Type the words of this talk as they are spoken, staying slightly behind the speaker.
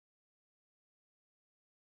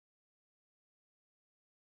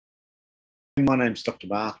My name's Dr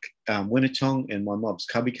Mark Wenitong, and my mob's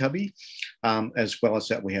Kabi Kabi. As well as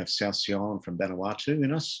that, we have South Sea Island from Vanuatu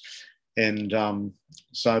in us. And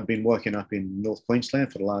so I've been working up in North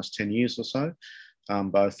Queensland for the last 10 years or so,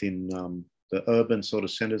 both in the urban sort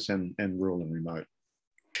of centres and rural and remote.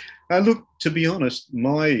 Look, to be honest,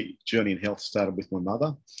 my journey in health started with my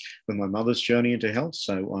mother's journey into health.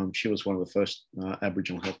 So she was one of the first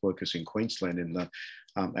Aboriginal health workers in Queensland in the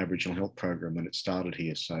Aboriginal health program when it started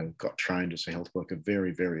here. So got trained as a health worker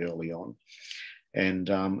very, very early on. And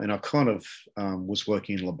I kind of was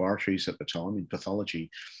working in laboratories at the time in pathology.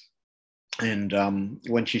 And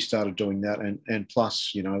when she started doing that, and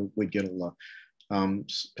plus, you know, we'd get all the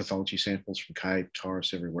pathology samples from Cape,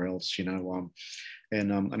 Torres, everywhere else, you know,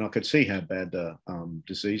 and I could see how bad the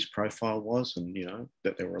disease profile was, and you know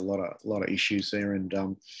that there were a lot of issues there, and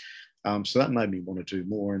so that made me want to do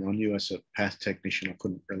more. And I knew as a path technician, I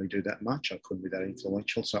couldn't really do that much. I couldn't be that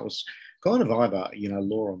influential, so it was kind of either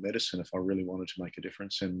law or medicine if I really wanted to make a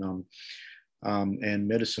difference. And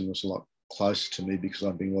medicine was a lot closer to me because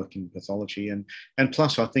I've been working in pathology, and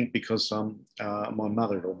plus I think because my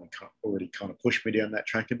mother had already kind of pushed me down that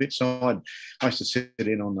track a bit. So I used to sit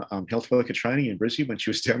in on the health worker training in Brisbane when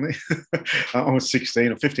she was down there. I was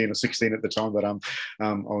 16 or 15 or 16 at the time, but I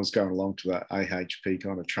was going along to the AHP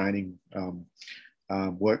kind of training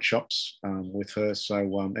workshops with her. So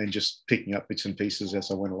and just picking up bits and pieces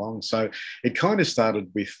as I went along. So it kind of started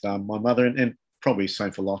with my mother, and probably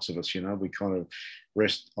same for lots of us, you know, we kind of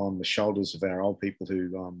rest on the shoulders of our old people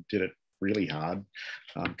who did it really hard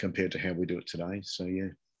compared to how we do it today. So, yeah.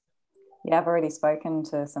 Yeah, I've already spoken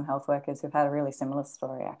to some health workers who've had a really similar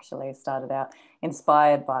story, actually. Started out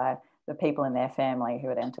inspired by the people in their family who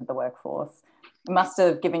had entered the workforce. It must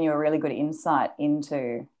have given you a really good insight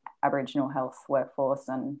into Aboriginal health workforce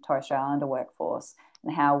and Torres Strait Islander workforce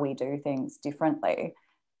and how we do things differently.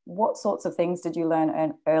 What sorts of things did you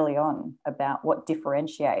learn early on about what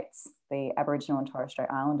differentiates the Aboriginal and Torres Strait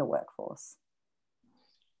Islander workforce?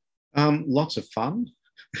 Lots of fun.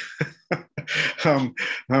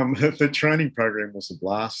 The training program was a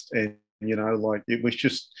blast, and you know, like it was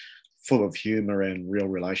just full of humour and real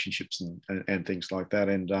relationships and things like that.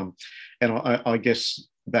 And I guess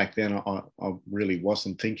back then I really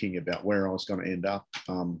wasn't thinking about where I was going to end up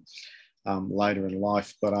later in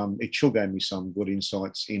life, but it sure gave me some good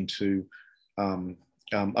insights into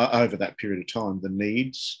over that period of time the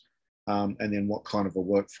needs, and then what kind of a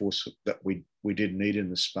workforce that we did need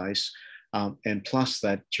in the space, and plus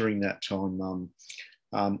that during that time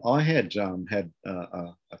I had had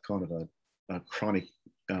a kind of a chronic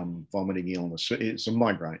vomiting illness. It's a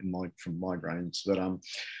migraine from migraines that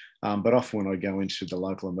but often when I go into the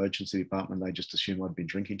local emergency department, they just assume I'd been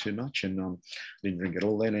drinking too much, and didn't drink at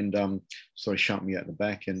all then, and so they shut me out the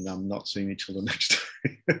back and not see me till the next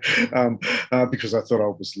day because I thought I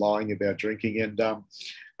was lying about drinking.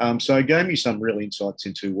 And so it gave me some real insights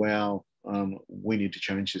into, wow, we need to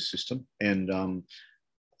change this system. And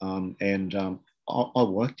I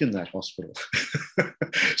worked in that hospital.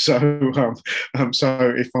 So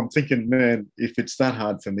if I'm thinking, man, if it's that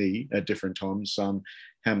hard for me at different times,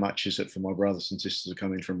 how much is it for my brothers and sisters who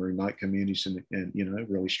come in from remote communities and you know,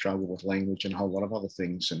 really struggle with language and a whole lot of other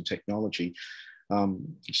things and technology.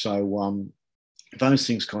 So those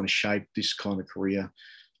things kind of shaped this kind of career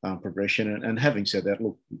progression. And having said that,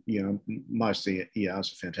 look, you know, most of the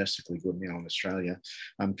ERs are fantastically good now in Australia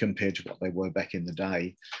compared to what they were back in the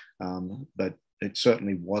day. But it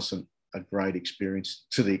certainly wasn't a great experience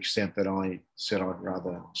to the extent that I said I'd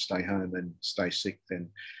rather stay home and stay sick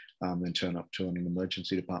than turn up to an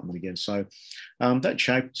emergency department again. So that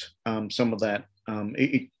shaped some of that.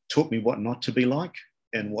 It taught me what not to be like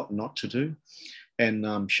and what not to do,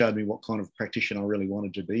 and showed me what kind of practitioner I really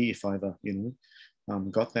wanted to be if I ever, you know,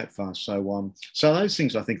 got that far. So so those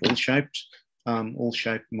things I think all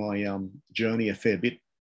shaped my journey a fair bit.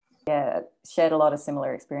 Yeah, shared a lot of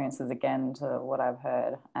similar experiences again to what I've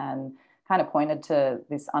heard, and kind of pointed to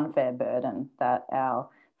this unfair burden that our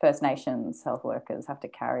First Nations health workers have to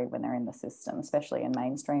carry when they're in the system, especially in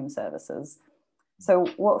mainstream services. So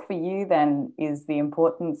what for you then is the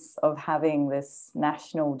importance of having this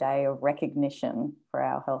National Day of recognition for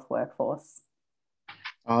our health workforce?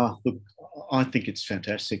 Look, I think it's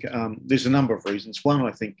fantastic. There's a number of reasons. One,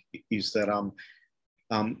 I think, is that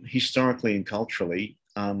historically and culturally,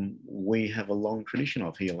 we have a long tradition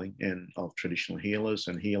of healing and of traditional healers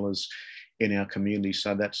and healers in our community.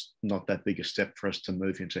 So that's not that big a step for us to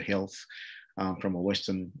move into health from a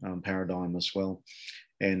Western paradigm as well.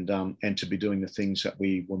 And to be doing the things that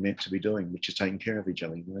we were meant to be doing, which is taking care of each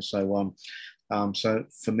other. You know? So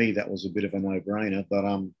for me, that was a bit of a no-brainer.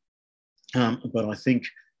 But I think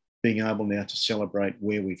being able now to celebrate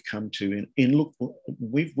where we've come to. And look,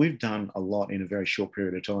 we've done a lot in a very short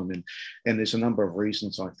period of time, and there's a number of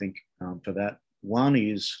reasons, I think, for that. One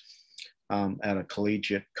is at a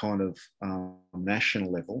collegiate kind of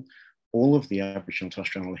national level, all of the Aboriginal and Torres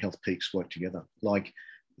Strait Islander health peaks work together. Like,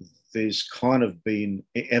 there's kind of been,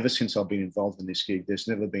 ever since I've been involved in this gig, there's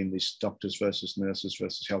never been this doctors versus nurses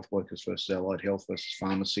versus health workers versus allied health versus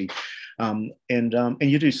pharmacy, and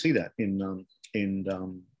you do see that in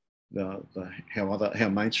how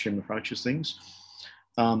mainstream approaches things.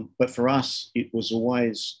 But for us, it was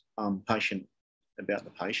always patient about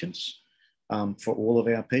the patients for all of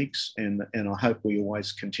our peaks, and I hope we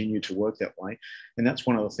always continue to work that way. And that's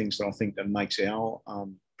one of the things that I think that makes our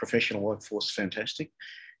professional workforce fantastic,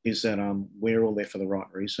 is that we're all there for the right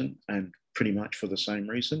reason and pretty much for the same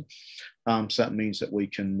reason. So that means that we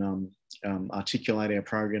can articulate our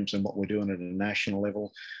programs and what we're doing at a national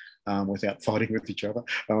level without fighting with each other,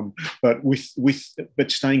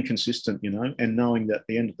 but staying consistent, you know, and knowing that at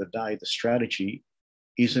the end of the day, the strategy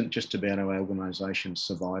isn't just about our organisation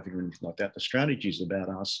surviving or anything like that. The strategy is about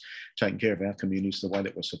us taking care of our communities the way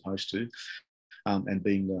that we're supposed to, and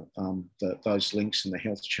being those links in the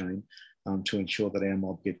health chain to ensure that our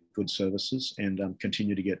mob get good services and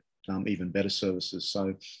continue to get even better services.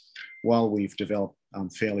 So while we've developed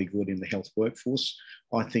fairly good in the health workforce,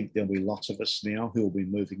 I think there'll be lots of us now who will be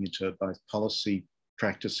moving into both policy,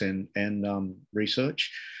 practice and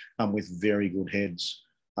research with very good heads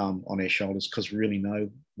on our shoulders, because we really know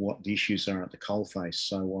what the issues are at the coalface.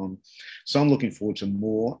 So I'm looking forward to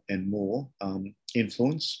more and more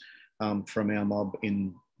influence from our mob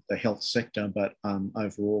in the health sector, but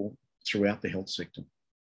overall throughout the health sector.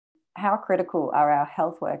 How critical are our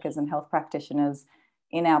health workers and health practitioners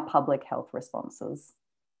in our public health responses?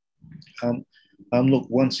 Look,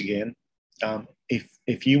 once again,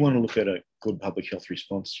 if you want to look at a good public health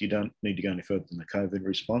response, you don't need to go any further than the COVID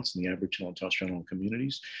response in the Aboriginal and Torres Strait Islander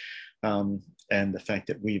communities, and the fact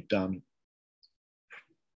that we've done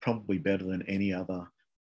probably better than any other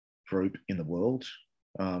group in the world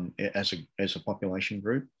as a population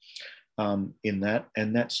group in that,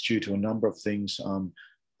 and that's due to a number of things.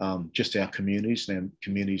 Just our communities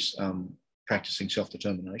practicing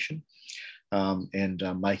self-determination and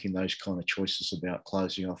making those kind of choices about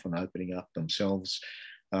closing off and opening up themselves.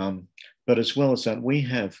 But as well as that, we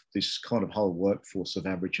have this kind of whole workforce of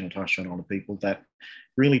Aboriginal and Torres Strait Islander people that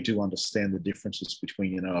really do understand the differences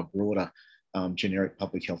between, you know, a broader generic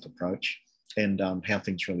public health approach and how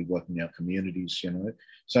things really work in our communities, you know.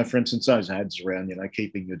 So for instance, those ads around, you know,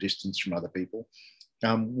 keeping your distance from other people.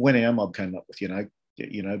 When our mob came up with, you know,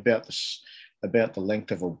 about the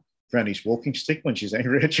length of a granny's walking stick when she's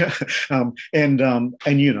angry at you, and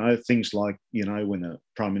you know, things like, you know, when the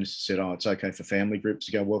Prime Minister said, "Oh, it's okay for family groups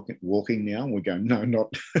to go walking now," and we go, "No,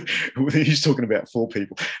 not." He's talking about 4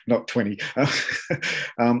 people, not 20. But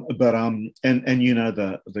you know,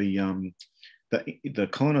 the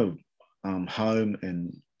kind of home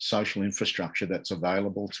and social infrastructure that's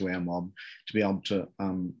available to our mob to be able to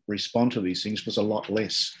respond to these things was a lot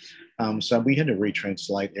less. So we had to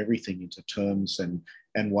retranslate everything into terms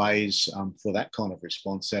and ways for that kind of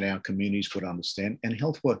response that our communities would understand. And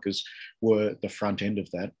health workers were the front end of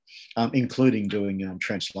that, including doing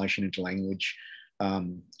translation into language,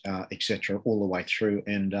 etc., all the way through.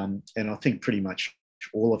 And I think pretty much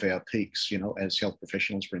all of our peaks, you know, as health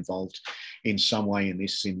professionals were involved in some way in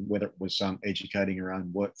this, in whether it was educating our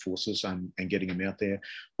own workforces and getting them out there,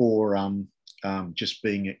 or just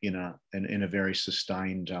being in a very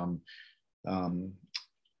sustained,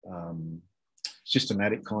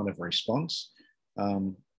 systematic kind of response.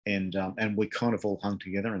 And we kind of all hung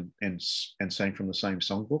together and sang from the same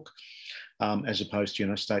songbook, as opposed to, you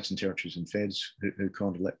know, states and territories and feds who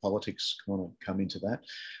kind of let politics kind of come into that.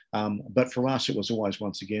 But for us, it was always,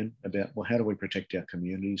 once again, about, well, how do we protect our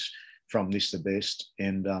communities from this the best,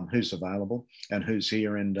 and who's available and who's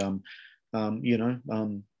here, and you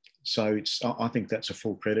know, so I think that's a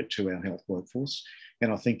full credit to our health workforce,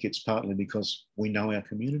 and I think it's partly because we know our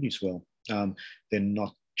communities well. They're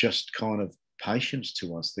not just kind of patients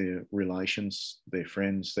to us, they're relations, they're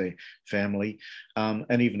friends, they're family,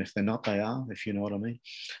 and even if they're not, they are, if you know what I mean.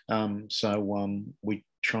 So we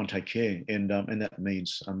try and take care, and that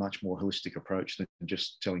means a much more holistic approach than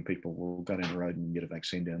just telling people, we'll go down the road and get a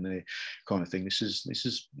vaccine down there, kind of thing. This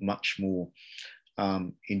is much more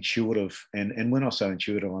intuitive, and when I say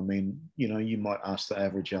intuitive, I mean, you know, you might ask the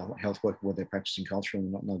average health worker whether they're practicing culturally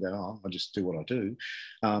or not, and they'll go, "Oh, I just do what I do."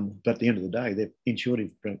 But at the end of the day, they're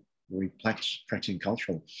intuitive practicing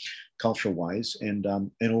cultural ways, and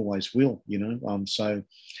always will, you know. So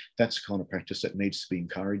that's the kind of practice that needs to be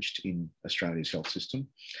encouraged in Australia's health system,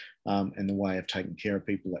 and the way of taking care of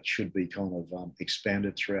people that should be kind of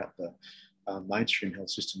expanded throughout the mainstream health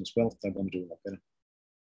system as well, if they want to do a lot better.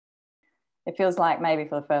 It feels like maybe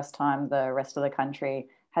for the first time the rest of the country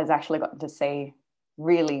has actually gotten to see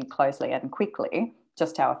really closely and quickly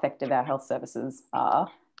just how effective our health services are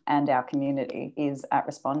and our community is at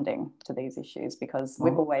responding to these issues, because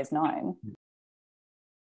we've always known.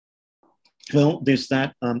 Well, there's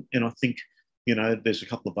that, and I think, you know, there's a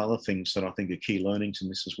couple of other things that I think are key learnings in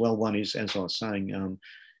this as well. One is, as I was saying,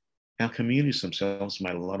 our communities themselves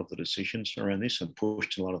made a lot of the decisions around this and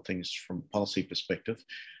pushed a lot of things from a policy perspective.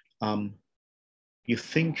 You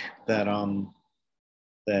think that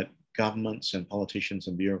that governments and politicians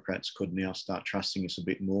and bureaucrats could now start trusting us a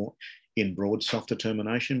bit more in broad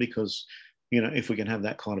self-determination, because, you know, if we can have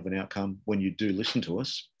that kind of an outcome when you do listen to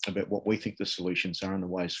us about what we think the solutions are and the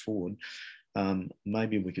ways forward,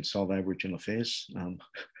 maybe we could solve Aboriginal affairs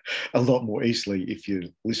a lot more easily if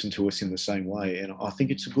you listen to us in the same way. And I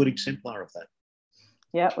think it's a good exemplar of that.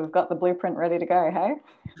 Yeah, we've got the blueprint ready to go, hey?